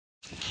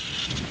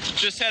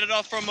Just headed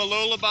off from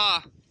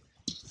Mooloolaba,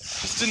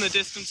 just in the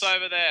distance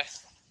over there.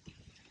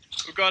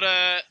 We've got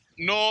a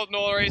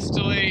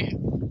northeasterly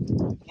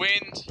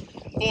wind.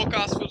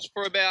 Forecast was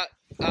for about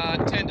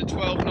 10 to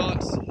 12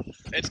 knots.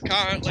 It's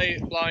currently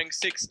blowing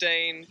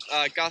 16,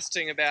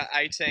 gusting about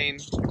 18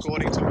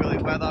 according to Willy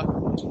Weather.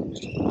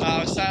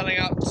 We're sailing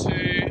up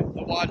to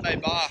the White Bay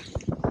Bar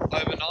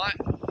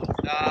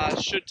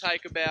overnight. Should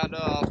take about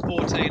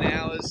 14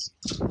 hours.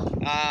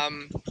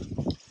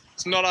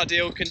 It's not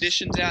ideal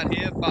conditions out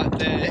here, but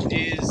there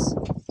is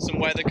some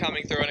weather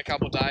coming through in a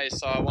couple of days,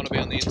 so I want to be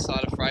on the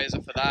inside of Fraser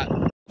for that.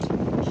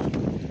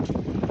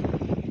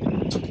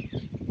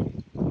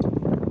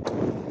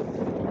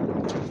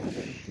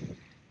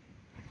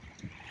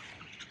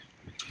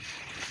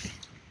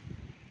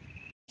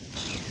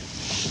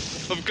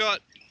 We've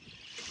got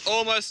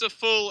almost a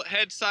full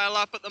head sail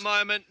up at the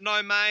moment,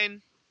 no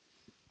main.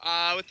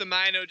 With the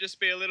main it would just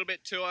be a little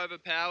bit too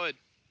overpowered.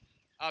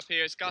 Up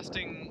here it's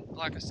gusting,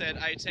 like I said,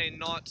 18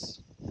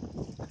 knots.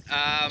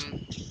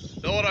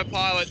 The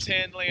autopilot's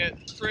handling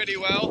it pretty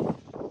well.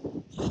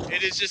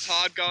 It is just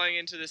hard going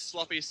into this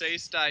sloppy sea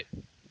state.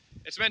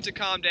 It's meant to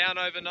calm down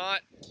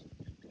overnight,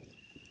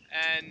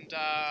 and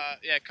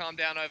yeah, calm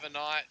down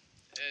overnight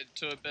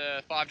to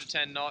 5 to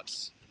 10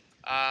 knots.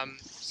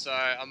 So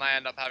I may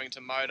end up having to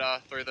motor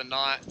through the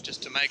night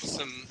just to make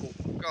some,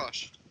 oh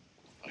gosh,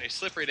 it's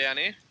slippery down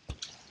here,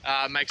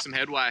 make some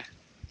headway.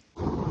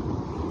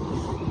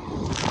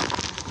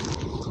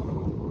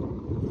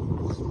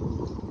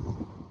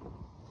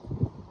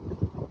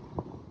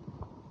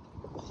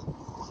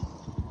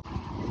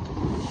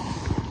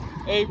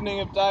 Evening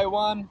of day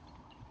one,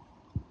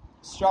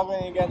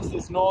 struggling against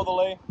this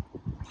northerly,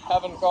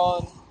 haven't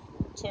gone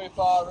too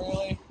far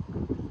really.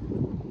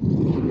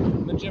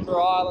 Majimba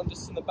Island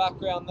just in the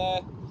background there,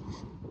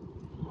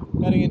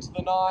 heading into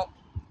the night.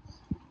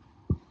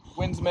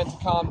 Wind's meant to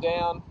calm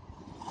down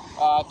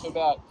to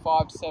about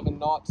 5 to 7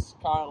 knots,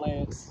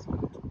 currently it's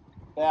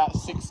about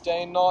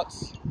 16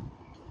 knots,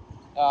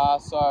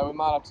 so we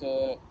might have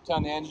to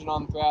turn the engine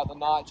on throughout the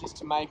night just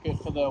to make it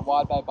for the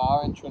White Bay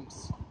Bar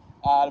entrance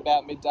at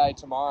about midday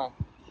tomorrow.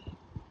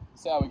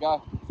 See how we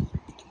go.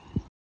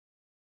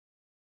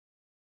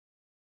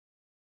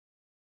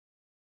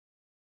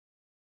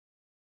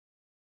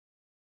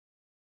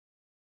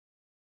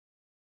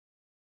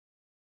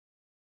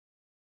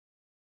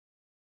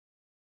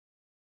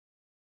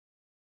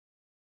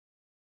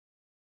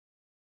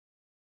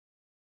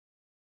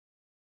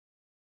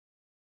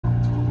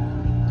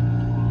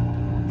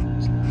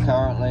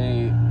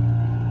 Currently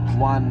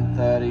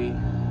 1:30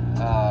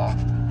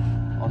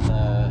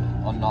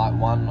 on night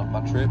one of my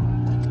trip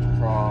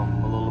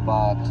from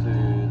Mooloolaba to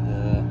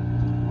the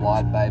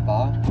White Bay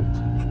Bar.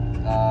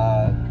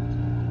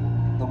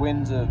 The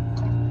winds have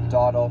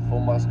died off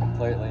almost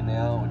completely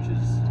now, which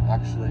has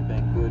actually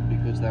been good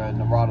because they're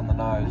right on the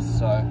nose,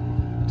 so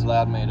it's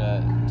allowed me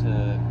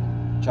to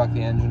chuck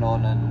the engine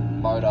on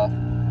and motor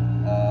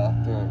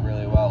through it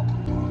really well.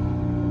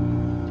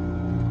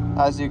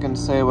 As you can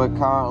see, we're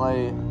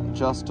currently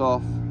just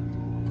off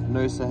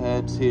Noosa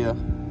Heads here,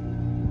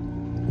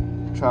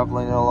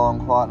 travelling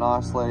along quite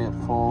nicely at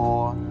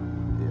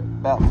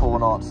about 4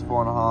 knots,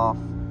 4.5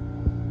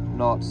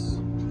 knots.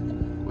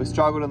 We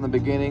struggled in the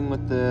beginning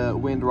with the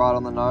wind right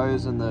on the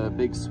nose and the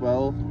big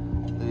swell.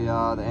 The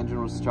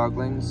engine was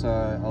struggling, so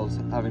I was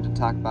having to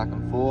tack back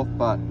and forth,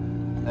 but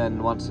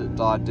then once it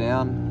died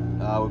down,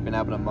 we've been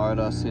able to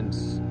motor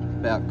since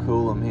about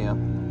Coolum here.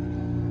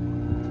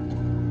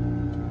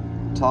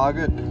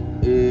 Target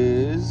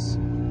is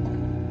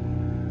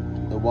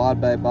the White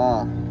Bay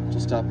Bar,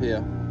 just up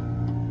here.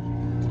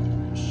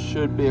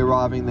 Should be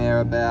arriving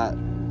there about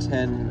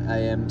 10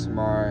 AM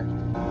tomorrow.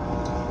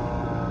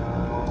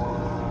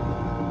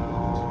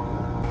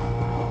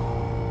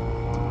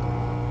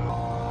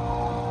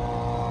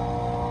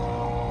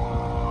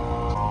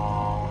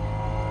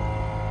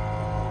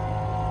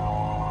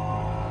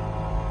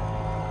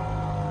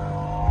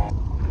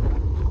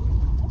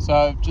 So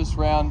I've just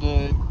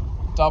rounded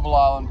Double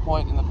Island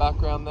Point in the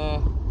background there.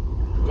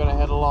 We're going to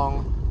head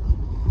along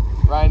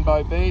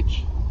Rainbow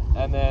Beach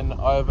and then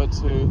over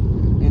to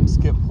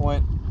Inskip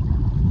Point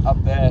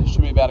up there.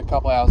 Should be about a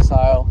couple hours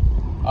sail.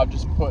 I've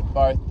just put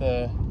both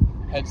the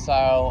head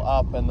sail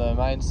up and the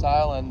main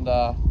sail, and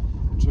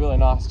it's really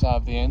nice to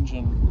have the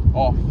engine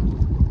off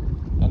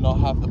and not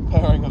have the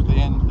purring of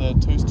the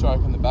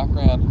two-stroke in the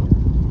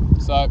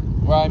background. So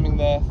we're aiming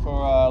there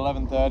for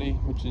 11:30,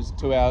 which is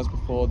 2 hours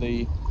before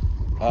the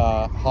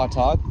high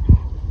tide,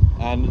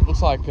 and it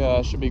looks like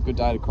it should be a good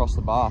day to cross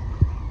the bar,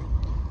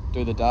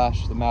 do the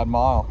dash, the mad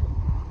mile.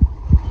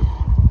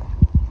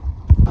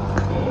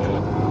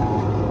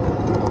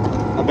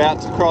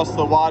 About to cross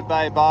the White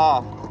Bay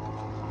Bar.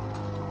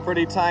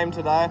 Pretty tame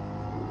today.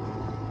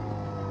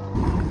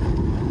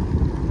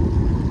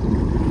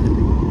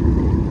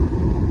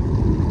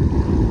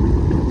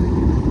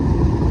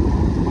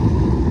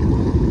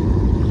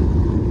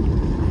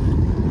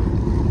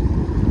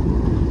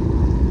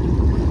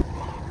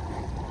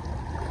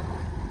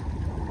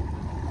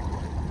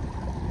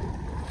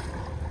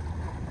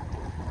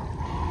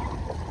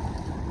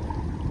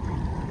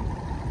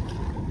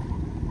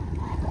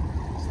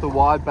 the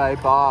Wide Bay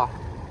Bar.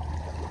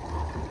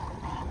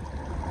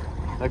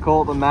 They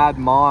call it the Mad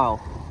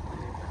Mile.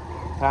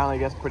 Apparently it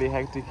gets pretty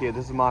hectic here.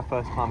 This is my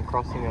first time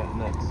crossing it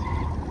and it's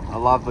a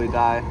lovely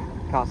day.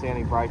 Can't see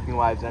any breaking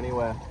waves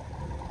anywhere.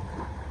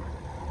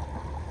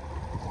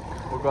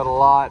 We've got a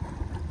light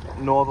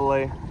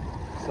northerly,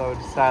 so we're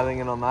just sailing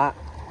in on that.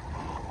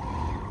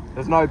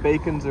 There's no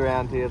beacons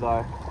around here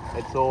though.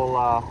 It's all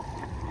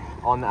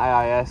on the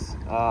AIS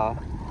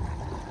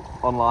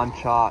online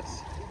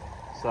charts,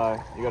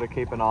 so you got to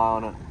keep an eye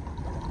on it.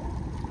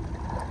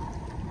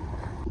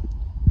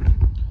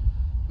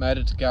 Made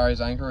it to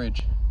Gary's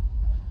anchorage.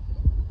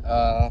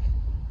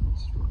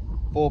 It's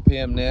 4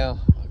 PM now.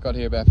 I got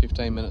here about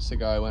 15 minutes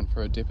ago. Went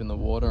for a dip in the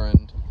water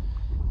and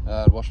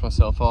washed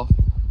myself off.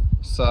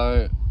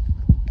 So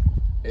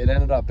it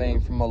ended up being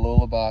from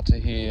Mooloolaba to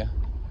here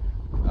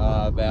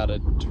about a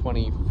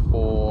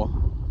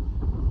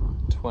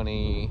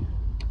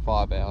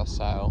 25 hour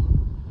sail,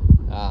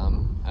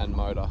 and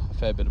a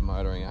fair bit of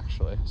motoring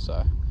actually,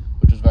 so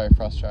which was very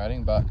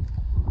frustrating, but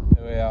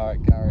here we are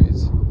at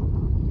Gary's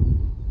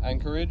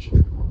anchorage.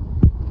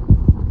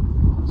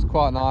 It's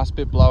quite nice, a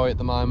bit blowy at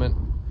the moment.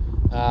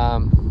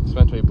 It's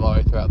meant to be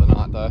blowy throughout the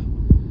night though.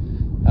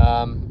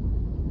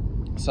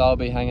 So I'll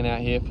be hanging out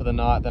here for the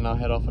night, then I'll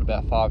head off at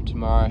about 5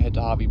 tomorrow, head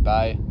to Hervey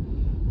Bay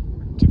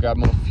to grab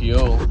more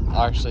fuel.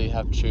 I actually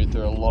have chewed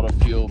through a lot of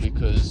fuel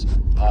because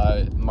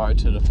I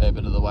motored a fair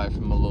bit of the way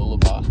from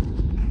Mooloolaba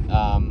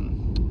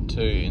to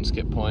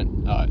Inskip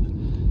Point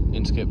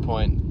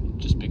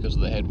just because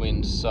of the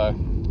headwinds. So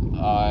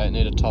I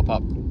need to top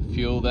up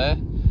fuel there,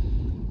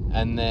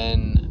 and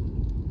then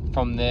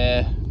from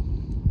there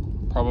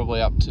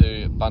probably up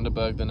to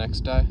Bundaberg the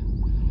next day,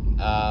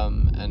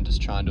 and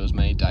just try and do as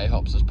many day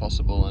hops as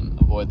possible and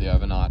avoid the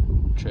overnight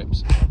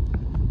trips.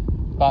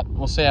 But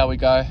we'll see how we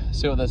go,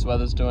 see what this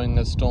weather's doing.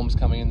 There's storms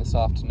coming in this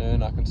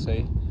afternoon, I can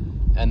see.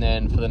 And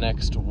then for the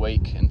next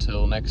week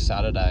until next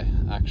Saturday,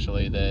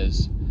 actually,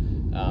 there's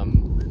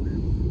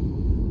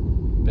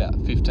about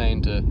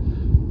 15 to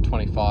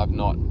 25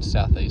 knot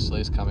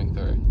southeasterlies coming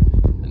through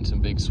and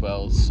some big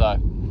swells. So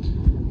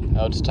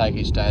I'll just take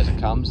each day as it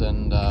comes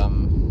and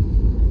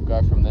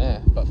go from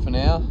there. But for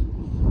now,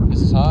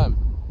 this is home.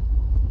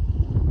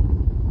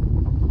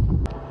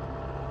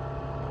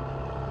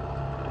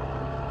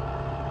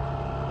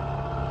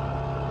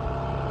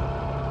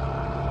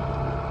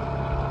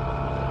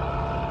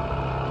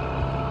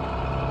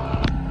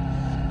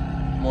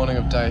 Morning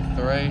of day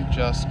 3,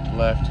 just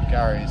left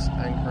Gary's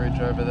anchorage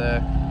over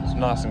there. It's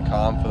nice and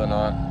calm for the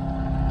night.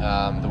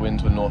 The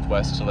winds were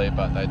northwesterly,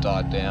 but they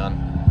died down.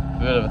 A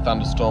bit of a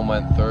thunderstorm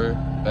went through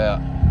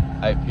about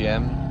 8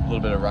 PM, a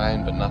little bit of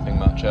rain, but nothing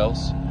much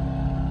else.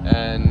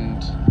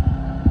 And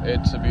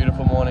it's a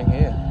beautiful morning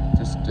here.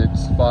 It's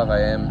 5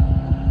 AM.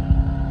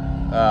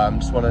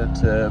 Just wanted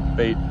to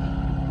beat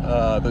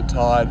the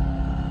tide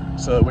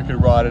so that we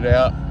could ride it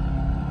out.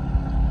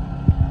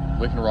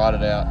 We can ride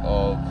it out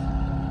of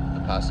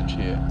passage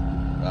here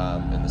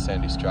in the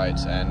Sandy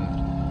Straits, and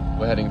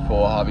we're heading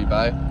for Hervey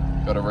Bay.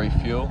 Got to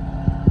refuel,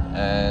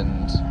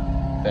 and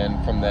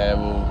then from there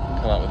we'll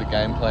come up with a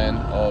game plan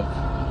of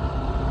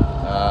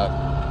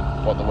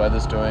what the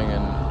weather's doing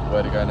and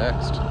where to go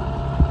next.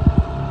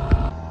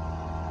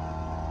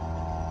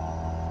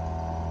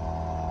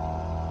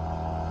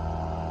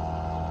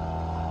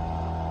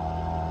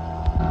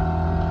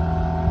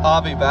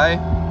 Hervey Bay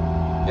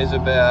is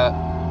about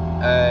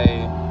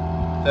a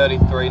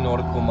 33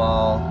 nautical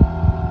mile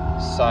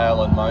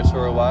sail and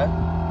motor away.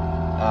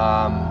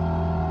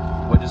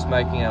 We're just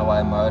making our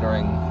way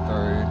motoring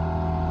through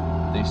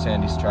these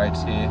sandy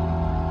straits here.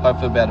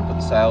 Hopefully we'll be able to put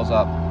the sails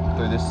up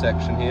through this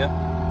section here,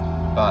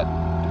 but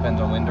depends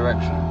on wind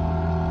direction.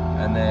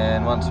 And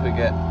then once we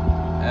get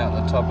out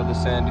the top of the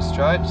sandy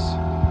straits,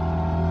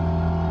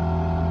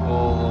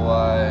 all the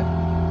way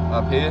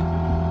up here,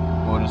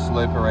 we'll just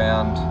loop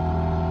around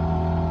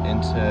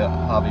into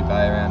Hervey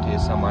Bay around here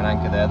somewhere and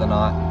anchor there the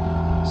night.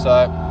 So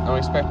I'm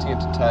expecting it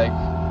to take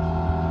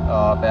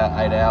about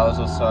 8 hours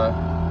or so,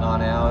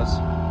 9 hours.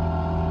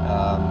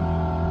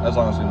 As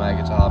long as we make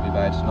it to Hervey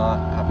Bay tonight,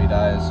 happy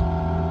days.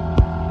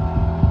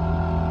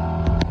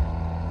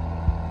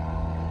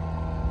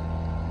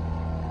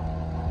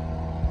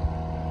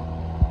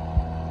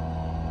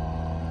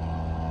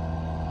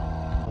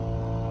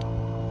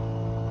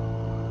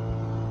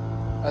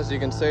 As you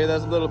can see,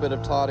 there's a little bit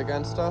of tide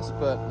against us,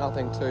 but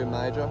nothing too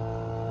major.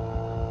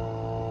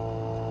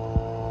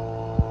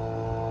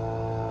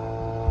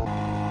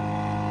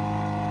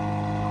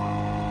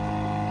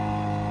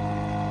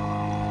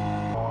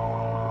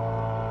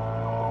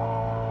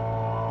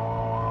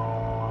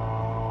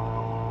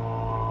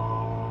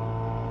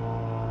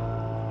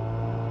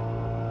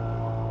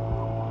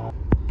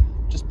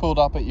 Just pulled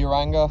up at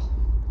Uranga.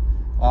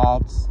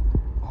 It's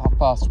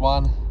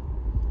 1:30.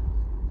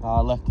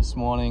 Left this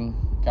morning,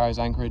 Gary's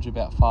anchorage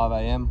about 5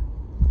 AM.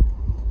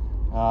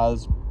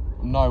 There's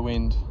no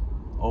wind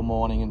all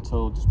morning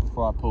until just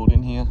before I pulled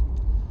in here.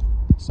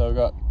 So we've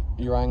got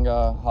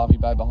Uranga, Hervey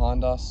Bay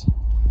behind us.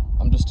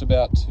 I'm just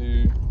about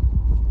to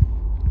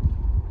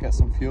get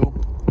some fuel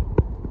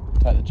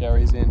take the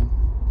jerrys in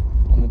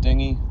on the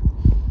dinghy,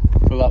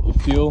 fill up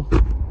with fuel,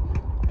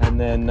 and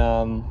then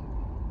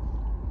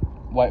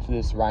wait for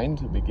this rain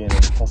to begin,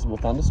 a possible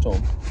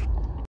thunderstorm.